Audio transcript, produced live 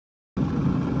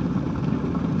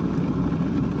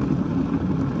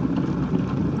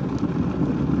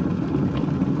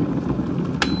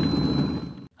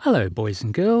Hello boys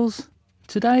and girls.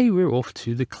 Today we're off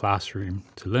to the classroom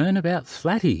to learn about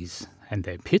flatties and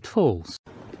their pitfalls.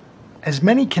 As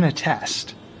many can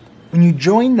attest, when you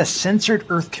join the censored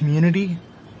Earth community,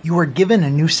 you are given a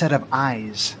new set of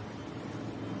eyes.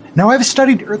 Now I've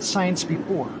studied Earth science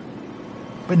before,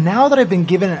 but now that I've been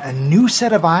given a new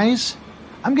set of eyes,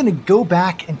 I'm going to go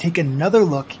back and take another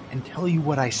look and tell you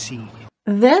what I see.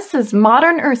 This is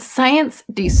Modern Earth Science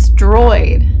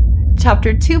Destroyed,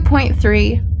 Chapter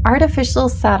 2.3, Artificial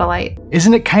Satellite.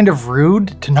 Isn't it kind of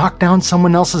rude to knock down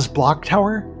someone else's block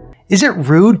tower? Is it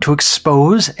rude to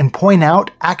expose and point out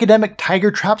academic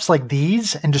tiger traps like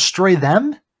these and destroy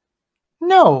them?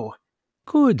 No.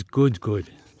 Good.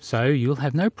 So you'll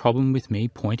have no problem with me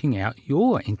pointing out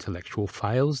your intellectual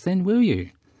fails then, will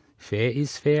you? Fair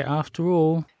is fair after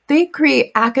all. They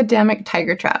create academic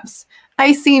tiger traps.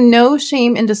 I see no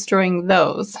shame in destroying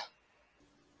those.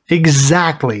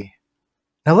 Exactly.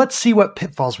 Now let's see what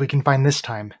pitfalls we can find this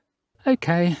time.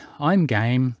 Okay, I'm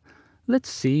game. Let's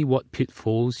see what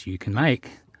pitfalls you can make,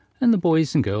 and the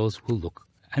boys and girls will look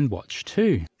and watch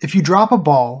too. If you drop a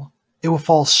ball, it will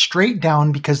fall straight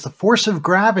down because the force of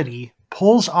gravity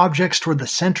pulls objects toward the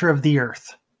center of the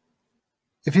Earth.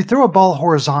 If you throw a ball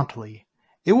horizontally,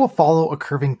 it will follow a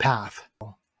curving path.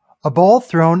 A ball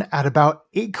thrown at about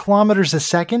 8 kilometers a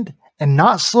second and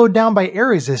not slowed down by air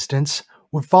resistance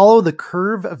would follow the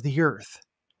curve of the Earth.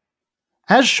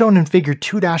 As shown in figure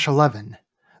 2-11,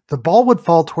 the ball would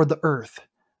fall toward the Earth,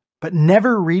 but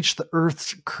never reach the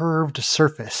Earth's curved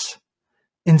surface.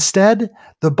 Instead,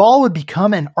 the ball would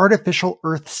become an artificial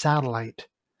Earth satellite.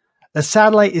 A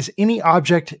satellite is any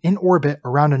object in orbit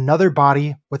around another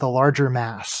body with a larger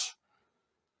mass.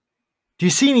 Do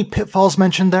you see any pitfalls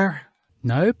mentioned there?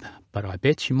 Nope, but I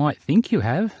bet you might think you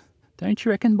have. Don't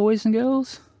you reckon, boys and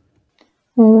girls?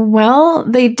 Well,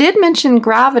 they did mention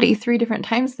gravity 3 different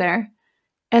times there.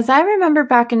 As I remember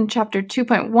back in chapter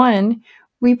 2.1,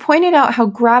 we pointed out how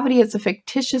gravity is a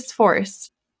fictitious force.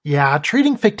 Yeah,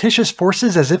 treating fictitious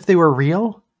forces as if they were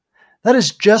real? That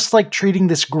is just like treating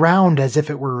this ground as if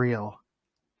it were real.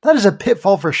 That is a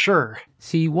pitfall for sure.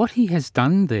 See, what he has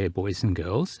done there, boys and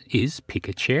girls, is pick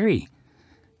a cherry.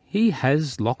 He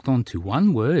has locked onto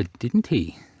one word, didn't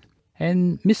he?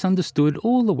 And misunderstood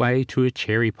all the way to a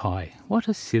cherry pie. What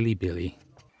a silly Billy.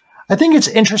 I think it's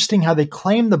interesting how they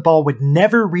claim the ball would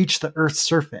never reach the Earth's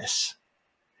surface.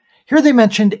 Here they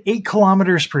mentioned 8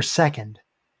 kilometers per second,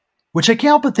 which I can't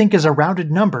help but think is a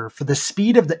rounded number for the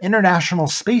speed of the International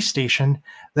Space Station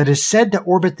that is said to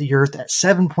orbit the Earth at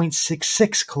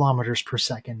 7.66 kilometers per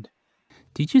second.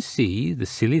 Did you see the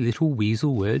silly little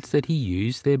weasel words that he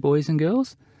used there, boys and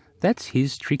girls? That's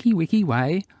his tricky-wicky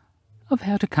way of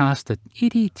how to cast a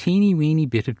itty-teeny-weeny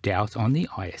bit of doubt on the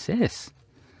ISS.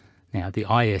 Now, the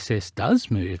ISS does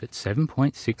move at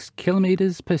 7.6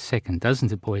 kilometers per second,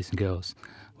 doesn't it, boys and girls?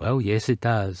 Well, yes, it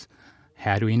does.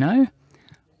 How do we know?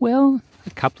 Well,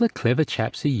 a couple of clever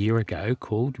chaps a year ago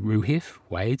called Ruhif,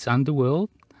 Wade's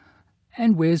Underworld,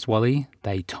 and Where's Wally,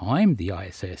 they timed the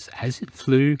ISS as it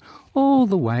flew all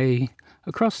the way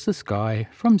across the sky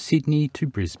from Sydney to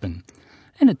Brisbane.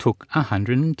 And it took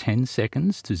 110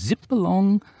 seconds to zip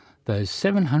along those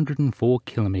 704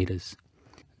 kilometres.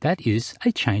 That is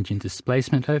a change in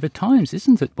displacement over times,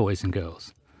 isn't it, boys and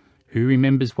girls? Who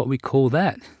remembers what we call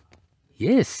that?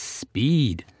 Yes,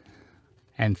 speed.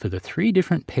 And for the 3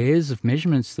 different pairs of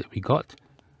measurements that we got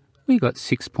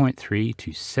 6.3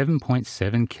 to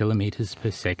 7.7 kilometres per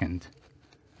second.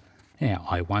 Now,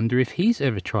 I wonder if he's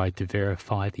ever tried to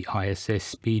verify the ISS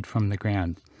speed from the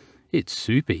ground. It's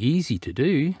super easy to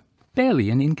do,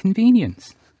 barely an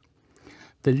inconvenience.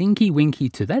 The linky-winky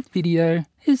to that video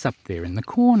is up there in the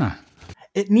corner.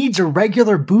 It needs a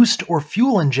regular boost or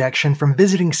fuel injection from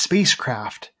visiting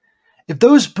spacecraft. If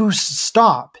those boosts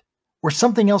stop, or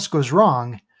something else goes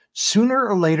wrong, sooner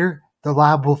or later the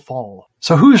lab will fall.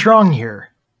 So who's wrong here?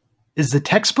 Is the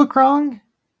textbook wrong?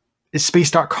 Is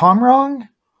space.com wrong?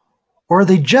 Or are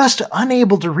they just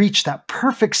unable to reach that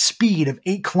perfect speed of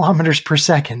 8 kilometers per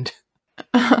second?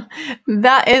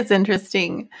 That is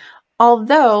interesting.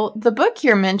 Although the book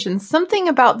here mentions something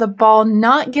about the ball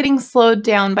not getting slowed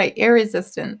down by air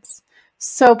resistance.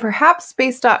 So perhaps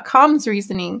Space.com's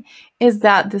reasoning is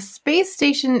that the space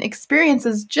station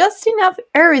experiences just enough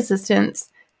air resistance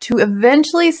to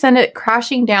eventually send it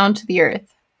crashing down to the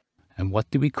Earth. And what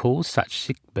do we call such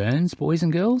sick burns, boys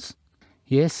and girls?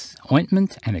 Yes,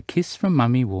 ointment and a kiss from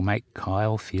Mummy will make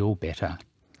Kyle feel better.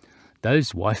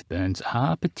 Those wife burns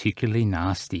are particularly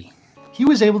nasty. He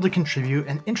was able to contribute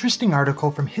an interesting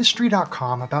article from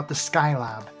History.com about the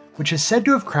Skylab, which is said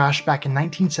to have crashed back in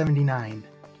 1979.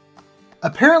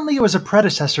 Apparently it was a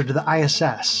predecessor to the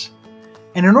ISS.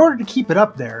 And in order to keep it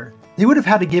up there, they would have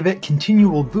had to give it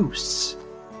continual boosts.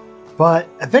 But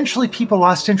eventually people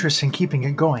lost interest in keeping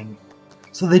it going,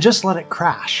 so they just let it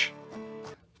crash.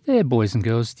 There, boys and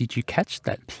girls, did you catch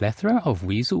that plethora of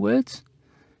weasel words?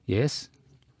 Yes,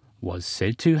 was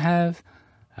said to have,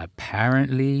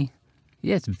 apparently.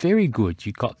 Yes, very good,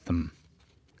 you got them.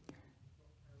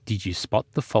 Did you spot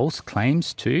the false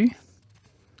claims too?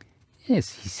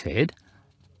 Yes, he said.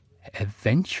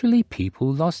 Eventually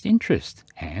people lost interest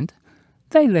and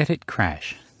they let it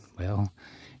crash. Well,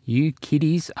 you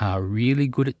kiddies are really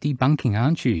good at debunking,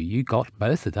 aren't you? You got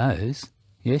both of those.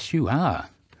 Yes, you are.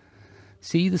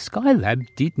 See, the Skylab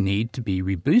did need to be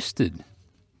reboosted,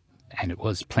 and it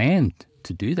was planned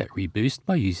to do that reboost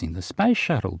by using the space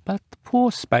shuttle, but the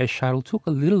poor space shuttle took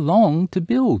a little long to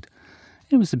build.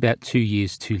 It was about 2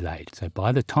 years too late, so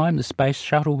by the time the space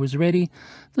shuttle was ready,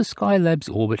 the Skylab's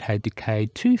orbit had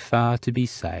decayed too far to be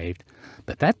saved.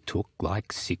 But that took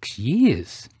like 6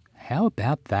 years. How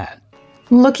about that?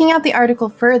 Looking at the article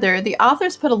further, the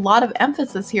authors put a lot of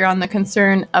emphasis here on the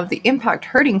concern of the impact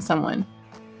hurting someone.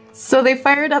 So they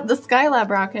fired up the Skylab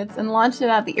rockets and launched it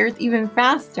at the Earth even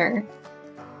faster.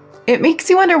 It makes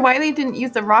you wonder why they didn't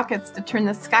use the rockets to turn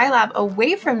the Skylab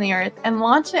away from the Earth and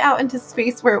launch it out into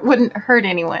space where it wouldn't hurt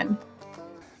anyone.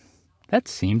 That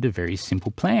seemed a very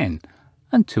simple plan,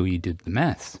 until you did the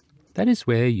maths. That is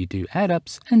where you do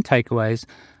add-ups and takeaways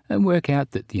and work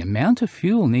out that the amount of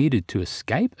fuel needed to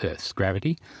escape Earth's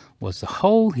gravity was a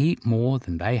whole heap more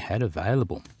than they had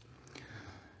available.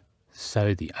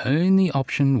 So the only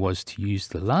option was to use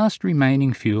the last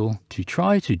remaining fuel to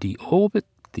try to deorbit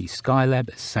the Skylab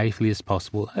as safely as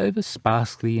possible over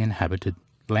sparsely inhabited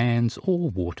lands or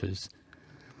waters.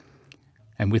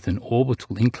 And with an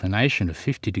orbital inclination of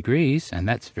 50 degrees, and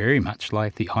that's very much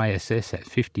like the ISS at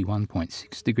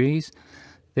 51.6 degrees,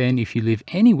 then if you live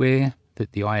anywhere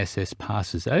that the ISS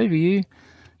passes over you,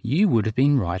 you would have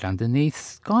been right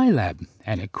underneath Skylab,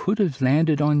 and it could have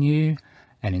landed on you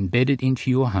and embedded into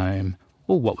your home,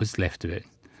 or what was left of it.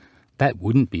 That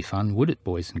wouldn't be fun, would it,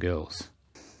 boys and girls?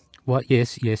 What,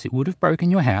 yes, it would have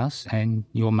broken your house, and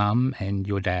your mum, and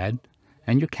your dad,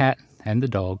 and your cat, and the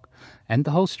dog, and the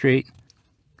whole street.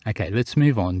 Okay, let's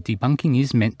move on. Debunking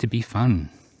is meant to be fun.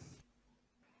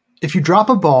 If you drop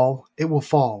a ball, it will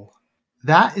fall.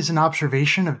 That is an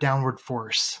observation of downward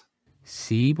force.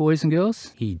 See, boys and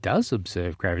girls, he does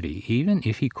observe gravity, even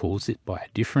if he calls it by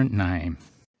a different name.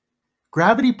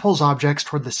 Gravity pulls objects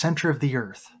toward the center of the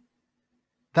Earth.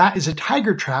 That is a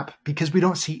tiger trap because we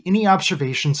don't see any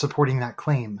observation supporting that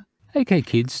claim. Okay,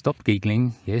 kids, stop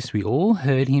giggling. Yes, we all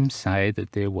heard him say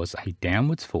that there was a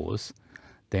downwards force,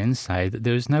 then say that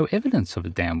there is no evidence of a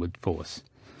downward force.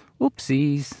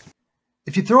 Oopsies.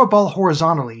 If you throw a ball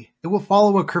horizontally, it will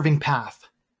follow a curving path.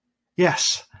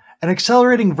 Yes, an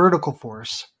accelerating vertical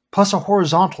force plus a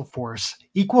horizontal force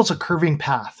equals a curving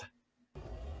path.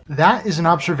 That is an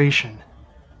observation.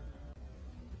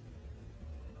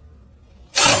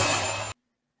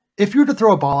 If you were to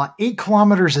throw a ball at 8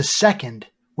 kilometers a second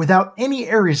without any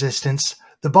air resistance,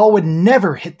 the ball would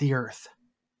never hit the Earth.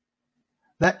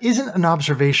 That isn't an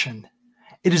observation.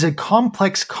 It is a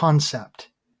complex concept.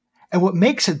 And what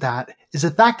makes it that is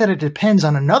the fact that it depends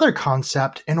on another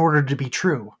concept in order to be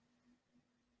true.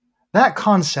 That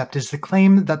concept is the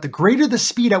claim that the greater the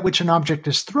speed at which an object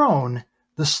is thrown,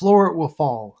 the slower it will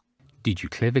fall. Did you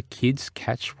clever kids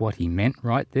catch what he meant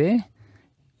right there?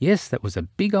 Yes, that was a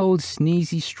big old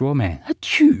sneezy straw man.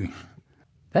 Achoo!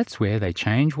 That's where they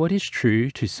change what is true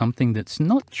to something that's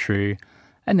not true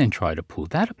and then try to pull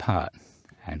that apart.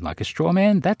 And like a straw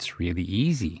man, that's really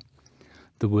easy.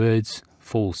 The words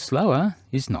fall slower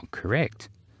is not correct.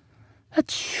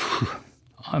 Achoo!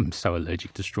 I'm so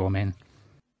allergic to straw men.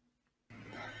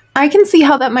 I can see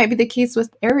how that might be the case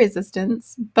with air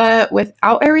resistance, but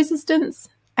without air resistance,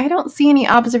 I don't see any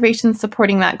observations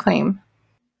supporting that claim.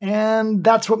 And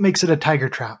that's what makes it a tiger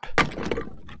trap.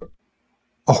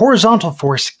 A horizontal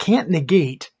force can't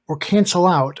negate or cancel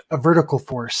out a vertical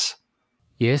force.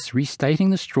 Yes, restating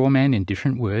the straw man in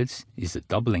different words is a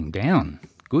doubling down.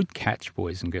 Good catch,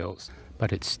 boys and girls.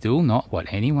 But it's still not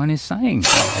what anyone is saying.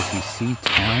 As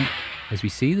we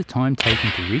see the time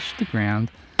taken to reach the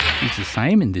ground is the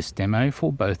same in this demo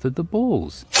for both of the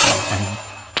balls.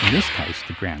 And in this case,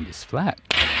 the ground is flat.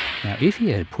 Now, if he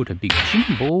had put a big gym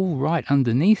ball right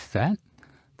underneath that,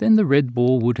 then the red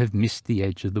ball would have missed the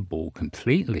edge of the ball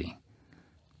completely.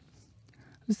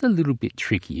 It's a little bit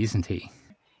tricky, isn't he?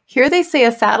 Here they say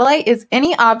a satellite is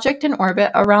any object in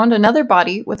orbit around another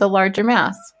body with a larger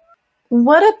mass.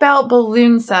 What about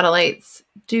balloon satellites?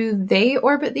 Do they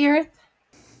orbit the Earth?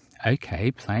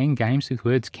 Okay, playing games with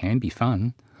words can be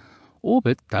fun.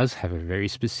 Orbit does have a very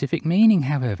specific meaning,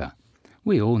 however.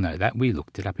 We all know that. We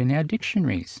looked it up in our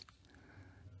dictionaries.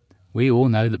 We all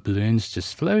know that balloons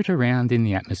just float around in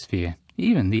the atmosphere,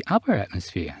 even the upper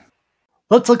atmosphere.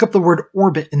 Let's look up the word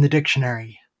orbit in the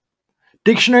dictionary.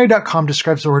 Dictionary.com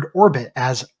describes the word orbit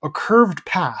as a curved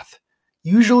path,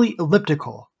 usually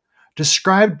elliptical,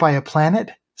 described by a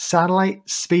planet, satellite,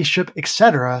 spaceship,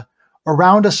 etc.,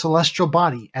 around a celestial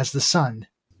body as the sun.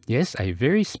 Yes, a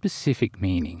very specific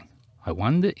meaning. I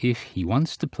wonder if he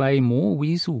wants to play more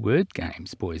weasel word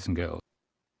games, boys and girls.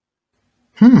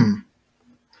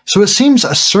 So it seems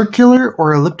a circular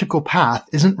or elliptical path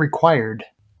isn't required.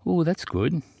 Oh, that's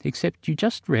good, except you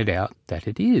just read out that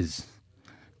it is.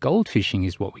 Goldfishing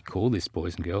is what we call this,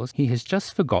 boys and girls. He has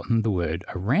just forgotten the word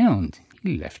around.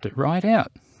 He left it right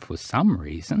out, for some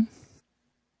reason.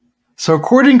 So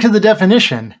according to the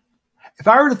definition, if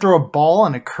I were to throw a ball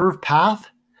on a curved path,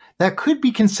 that could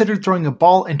be considered throwing a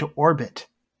ball into orbit.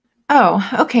 Oh,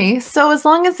 okay. So as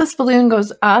long as this balloon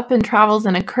goes up and travels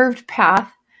in a curved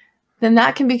path, then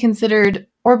that can be considered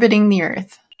orbiting the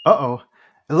Earth. Uh-oh.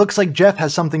 It looks like Jeff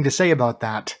has something to say about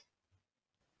that.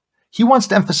 He wants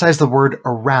to emphasize the word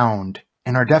around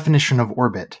in our definition of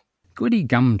orbit. Goody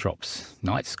gumdrops.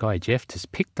 Night Sky Jeff has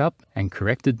picked up and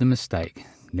corrected the mistake.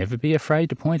 Never be afraid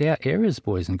to point out errors,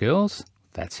 boys and girls.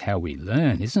 That's how we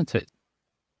learn, isn't it?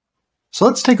 So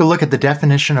let's take a look at the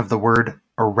definition of the word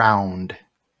around.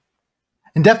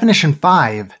 In definition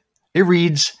 5, it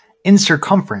reads in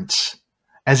circumference,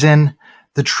 as in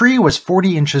the tree was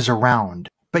 40 inches around.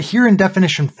 But here in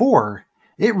definition 4,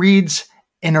 it reads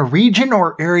in a region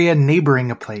or area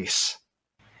neighboring a place.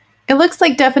 It looks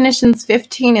like definitions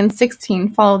 15 and 16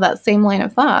 follow that same line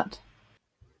of thought.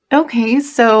 Okay,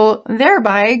 so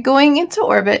thereby going into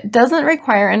orbit doesn't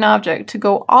require an object to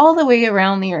go all the way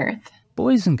around the Earth.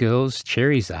 Boys and girls,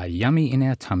 cherries are yummy in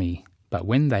our tummy, but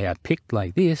when they are picked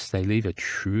like this, they leave a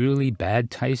truly bad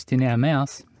taste in our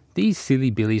mouth. These silly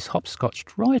billies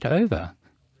hopscotched right over,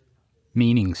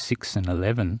 meaning 6 and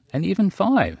 11 and even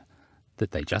 5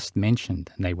 that they just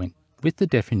mentioned, and they went with the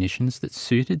definitions that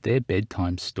suited their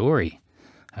bedtime story.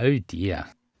 Oh dear.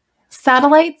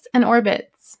 Satellites and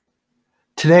orbits.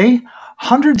 Today,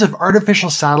 hundreds of artificial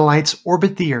satellites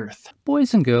orbit the Earth.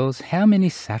 Boys and girls, how many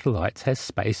satellites has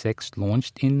SpaceX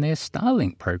launched in their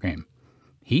Starlink program?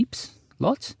 Heaps?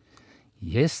 Lots?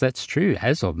 Yes, that's true.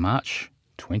 As of March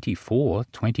 24,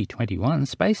 2021,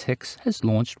 SpaceX has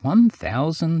launched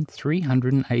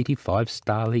 1,385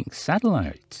 Starlink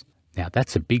satellites. Now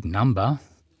that's a big number,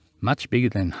 much bigger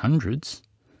than hundreds.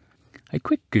 A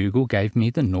quick Google gave me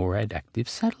the NORAD active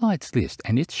satellites list,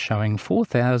 and it's showing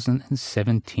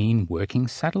 4,017 working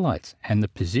satellites and the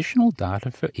positional data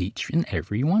for each and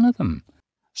every one of them.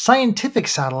 Scientific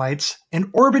satellites and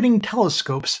orbiting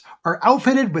telescopes are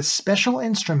outfitted with special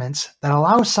instruments that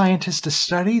allow scientists to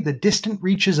study the distant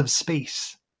reaches of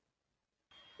space.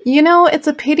 You know, it's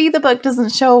a pity the book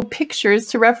doesn't show pictures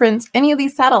to reference any of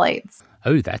these satellites.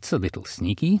 Oh, that's a little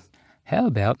sneaky. How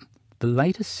about the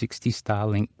latest 60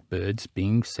 Starlink birds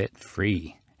being set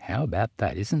free? How about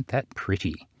that? Isn't that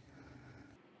pretty?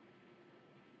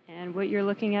 And what you're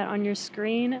looking at on your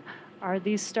screen are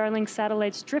these Starlink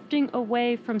satellites drifting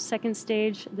away from second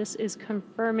stage. This is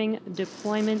confirming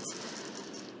deployment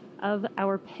of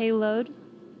our payload.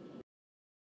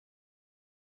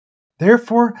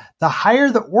 Therefore, the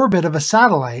higher the orbit of a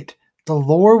satellite, the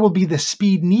lower will be the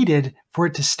speed needed for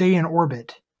it to stay in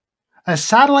orbit. A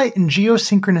satellite in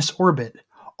geosynchronous orbit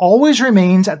always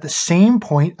remains at the same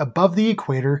point above the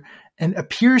equator and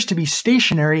appears to be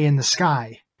stationary in the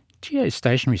sky.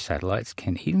 Geostationary satellites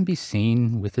can even be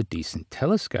seen with a decent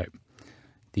telescope.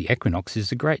 The Equinox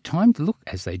is a great time to look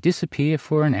as they disappear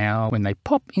for an hour when they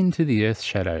pop into the Earth's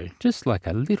shadow, just like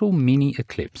a little mini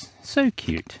eclipse. So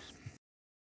cute.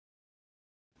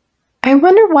 I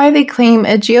wonder why they claim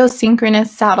a geosynchronous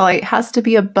satellite has to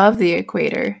be above the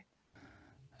equator.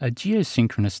 A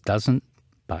geosynchronous doesn't,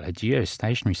 but a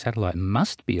geostationary satellite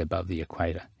must be above the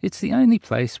equator. It's the only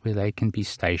place where they can be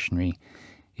stationary.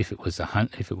 If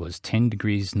it was 10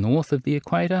 degrees north of the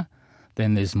equator,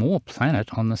 then there's more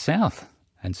planet on the south,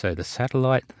 and so the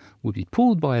satellite would be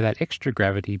pulled by that extra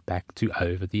gravity back to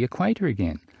over the equator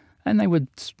again, and they would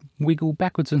wiggle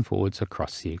backwards and forwards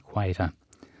across the equator.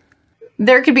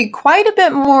 There could be quite a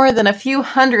bit more than a few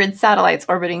hundred satellites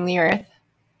orbiting the Earth.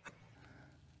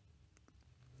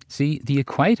 See, the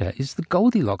equator is the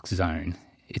Goldilocks zone.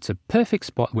 It's a perfect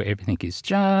spot where everything is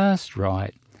just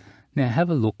right. Now have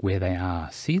a look where they are.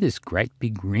 See this great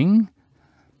big ring?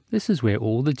 This is where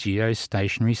all the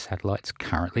geostationary satellites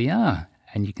currently are,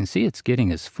 and you can see it's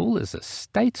getting as full as a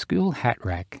state school hat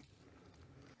rack.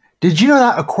 Did you know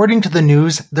that according to the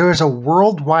news, there is a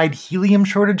worldwide helium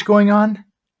shortage going on?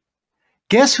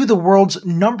 Guess who the world's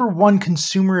 #1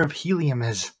 consumer of helium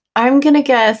is? I'm gonna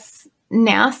guess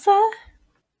NASA?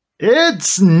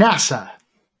 It's NASA.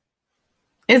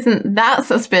 Isn't that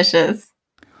suspicious?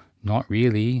 Not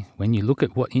really. When you look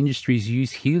at what industries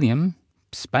use helium,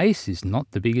 space is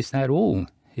not the biggest at all.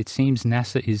 It seems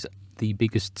NASA is the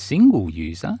biggest single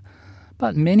user,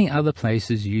 but many other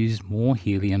places use more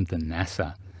helium than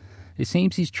NASA. It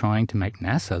seems he's trying to make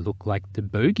NASA look like the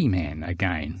bogeyman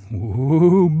again.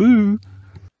 Whoa, boo!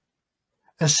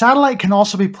 A satellite can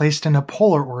also be placed in a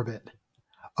polar orbit.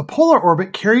 A polar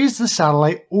orbit carries the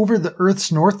satellite over the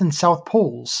Earth's north and south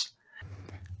poles.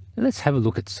 Let's have a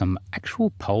look at some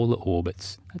actual polar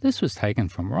orbits. This was taken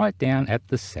from right down at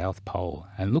the South Pole,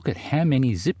 and look at how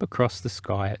many zip across the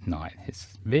sky at night.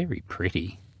 It's very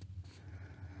pretty.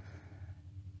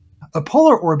 A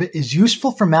polar orbit is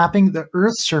useful for mapping the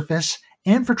Earth's surface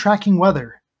and for tracking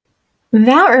weather.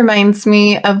 That reminds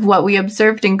me of what we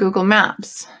observed in Google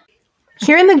Maps.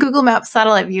 Here in the Google Maps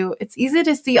satellite view, it's easy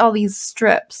to see all these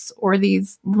strips or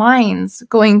these lines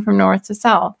going from north to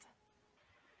south.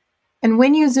 And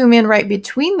when you zoom in right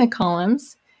between the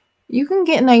columns, you can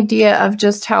get an idea of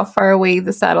just how far away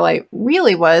the satellite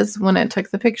really was when it took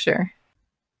the picture.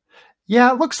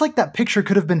 Yeah, it looks like that picture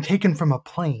could have been taken from a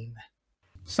plane.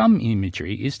 Some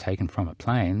imagery is taken from a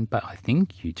plane, but I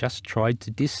think you just tried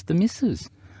to diss the missus.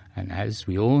 And as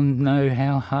we all know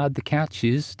how hard the couch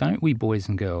is, don't we, boys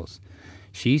and girls?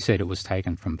 She said it was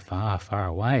taken from far, far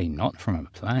away, not from a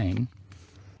plane.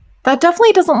 That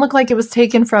definitely doesn't look like it was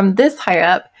taken from this high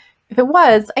up. If it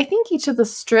was, I think each of the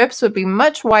strips would be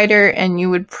much wider and you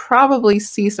would probably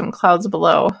see some clouds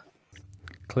below.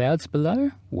 Clouds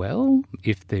below? Well,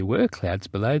 if there were clouds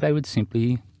below, they would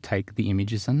simply take the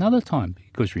images another time,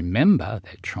 because remember,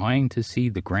 they're trying to see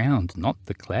the ground, not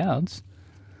the clouds.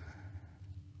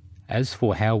 As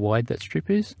for how wide that strip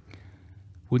is,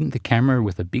 wouldn't the camera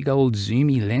with a big old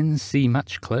zoomy lens see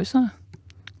much closer?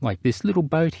 Like this little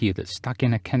boat here that's stuck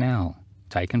in a canal,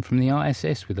 taken from the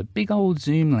ISS with a big old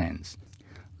zoom lens.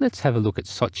 Let's have a look at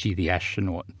Sochi the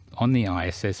astronaut on the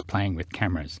ISS playing with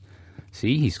cameras.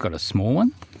 See, he's got a small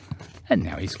one, and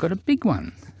now he's got a big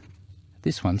one.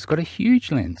 This one's got a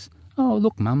huge lens. Oh,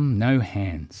 look, Mum, no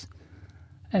hands.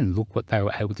 And look what they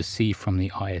were able to see from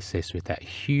the ISS with that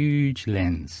huge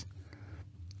lens.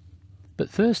 But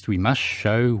first we must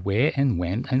show where and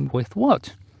when and with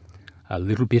what. A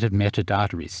little bit of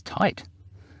metadata is tight.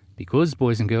 Because,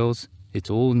 boys and girls, it's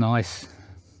all nice.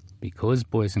 Because,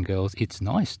 boys and girls, it's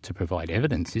nice to provide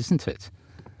evidence, isn't it?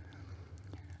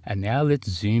 And now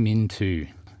let's zoom into,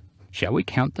 shall we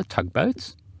count the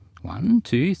tugboats? 1,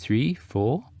 2, 3,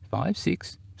 4, 5,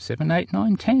 6, 7, 8,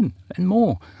 9, 10, and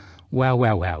more. Wow,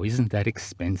 wow, wow, isn't that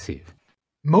expensive?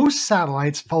 Most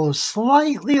satellites follow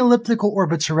slightly elliptical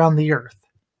orbits around the Earth.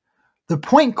 The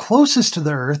point closest to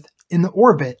the Earth in the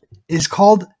orbit is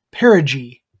called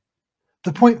perigee.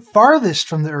 The point farthest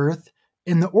from the Earth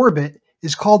in the orbit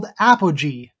is called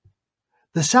apogee.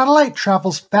 The satellite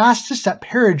travels fastest at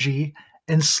perigee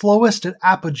and slowest at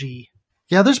apogee.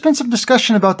 Yeah, there's been some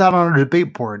discussion about that on our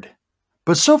debate board.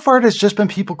 But so far it has just been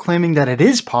people claiming that it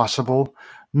is possible,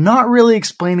 not really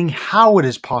explaining how it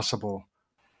is possible.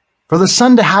 For the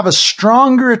sun to have a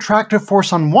stronger attractive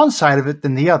force on one side of it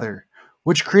than the other,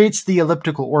 which creates the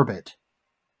elliptical orbit.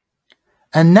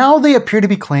 And now they appear to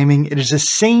be claiming it is the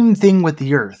same thing with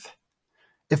the Earth.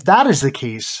 If that is the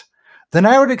case, then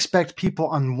I would expect people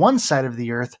on one side of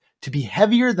the Earth to be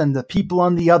heavier than the people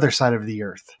on the other side of the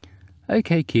Earth.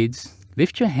 Okay, kids,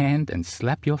 lift your hand and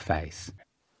slap your face.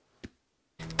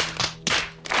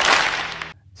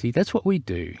 See, that's what we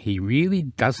do. He really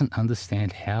doesn't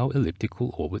understand how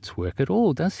elliptical orbits work at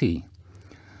all, does he?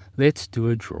 Let's do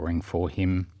a drawing for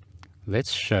him.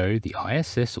 Let's show the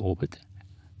ISS orbit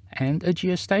and a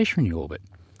geostationary orbit.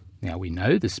 Now we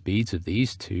know the speeds of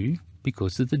these two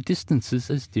because of the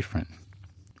distances is different.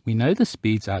 We know the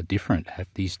speeds are different at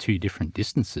these two different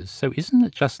distances, so isn't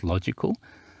it just logical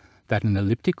that an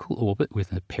elliptical orbit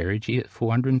with a perigee at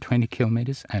 420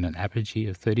 kilometers and an apogee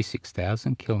of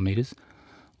 36,000 kilometers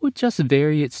would just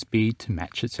vary its speed to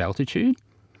match its altitude?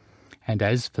 And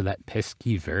as for that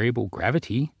pesky variable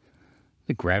gravity,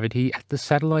 the gravity at the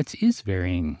satellites is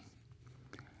varying.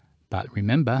 But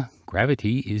remember,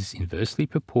 gravity is inversely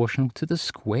proportional to the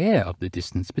square of the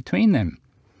distance between them.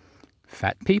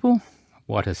 Fat people?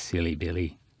 What a silly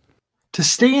Billy. To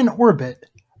stay in orbit,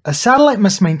 a satellite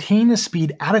must maintain a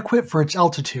speed adequate for its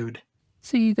altitude.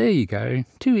 See, there you go.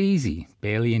 Too easy.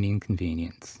 Barely an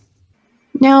inconvenience.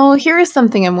 Now, here is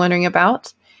something I'm wondering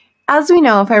about. As we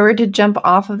know, if I were to jump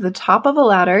off of the top of a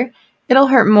ladder, It'll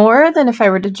hurt more than if I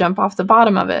were to jump off the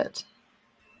bottom of it.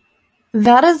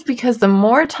 That is because the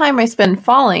more time I spend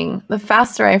falling, the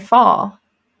faster I fall.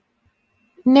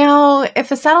 Now, if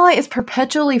a satellite is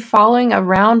perpetually falling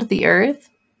around the Earth,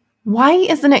 why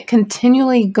isn't it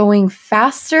continually going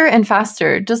faster and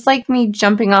faster, just like me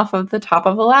jumping off of the top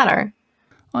of a ladder?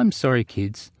 I'm sorry,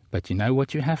 kids, but you know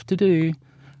what you have to do.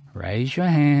 Raise your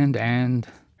hand and...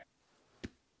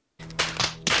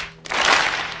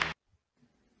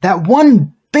 That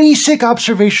one basic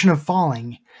observation of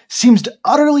falling seems to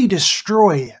utterly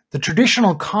destroy the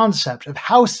traditional concept of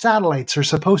how satellites are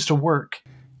supposed to work.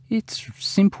 It's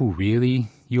simple, really.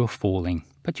 You're falling,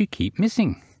 but you keep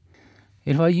missing.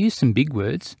 If I use some big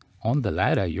words, on the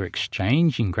ladder you're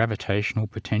exchanging gravitational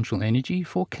potential energy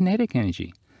for kinetic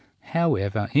energy.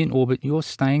 However, in orbit you're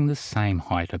staying the same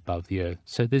height above the Earth,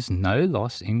 so there's no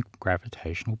loss in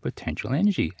gravitational potential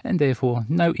energy, and therefore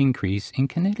no increase in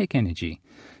kinetic energy.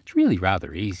 It's really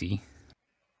rather easy.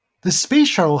 The space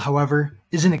shuttle, however,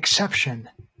 is an exception.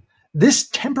 This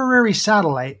temporary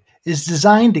satellite is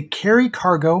designed to carry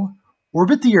cargo,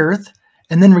 orbit the Earth,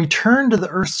 and then return to the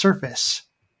Earth's surface.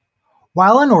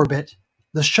 While in orbit,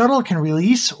 the shuttle can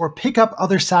release or pick up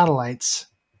other satellites.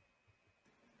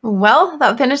 Well,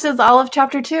 that finishes all of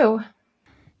Chapter 2.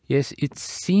 Yes, it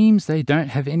seems they don't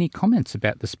have any comments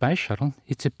about the space shuttle.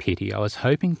 It's a pity. I was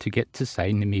hoping to get to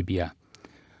say Namibia.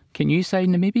 Can you say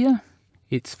Namibia?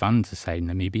 It's fun to say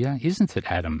Namibia, isn't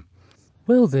it, Adam?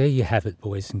 Well, there you have it,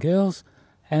 boys and girls.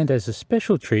 And as a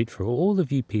special treat for all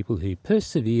of you people who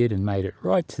persevered and made it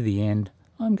right to the end,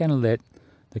 I'm going to let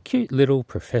the cute little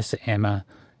Professor Emma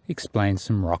explain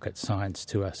some rocket science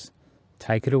to us.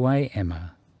 Take it away,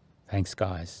 Emma. Thanks,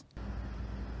 guys.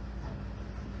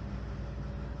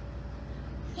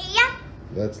 Here.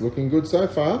 That's looking good so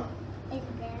far. And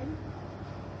then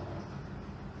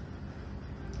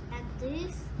like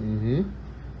this. Mm-hmm.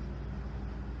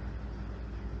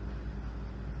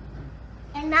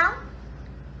 And now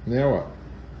Now what?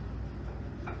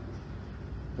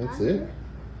 That's it.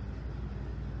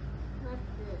 like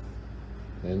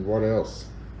this. And what else?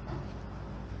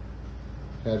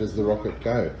 How does the rocket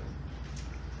go?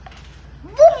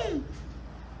 Boom!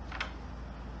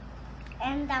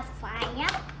 And the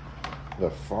fire. The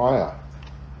fire.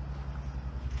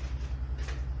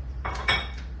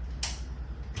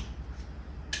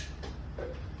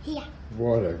 Here.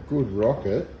 What a good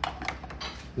rocket.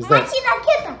 Is Let's see the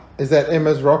kitten. is that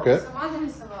Emma's rocket?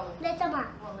 Let's go.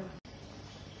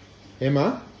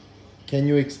 Emma, can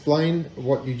you explain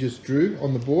what you just drew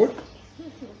on the board?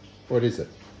 What is it?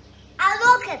 A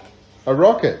rocket. A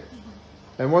rocket.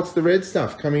 And what's the red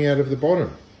stuff coming out of the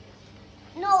bottom?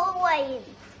 No way.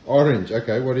 Orange.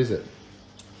 Okay, what is it?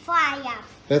 Fire.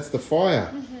 That's the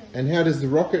fire. And how does the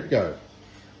rocket go?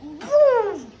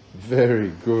 Boom. Very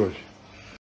good.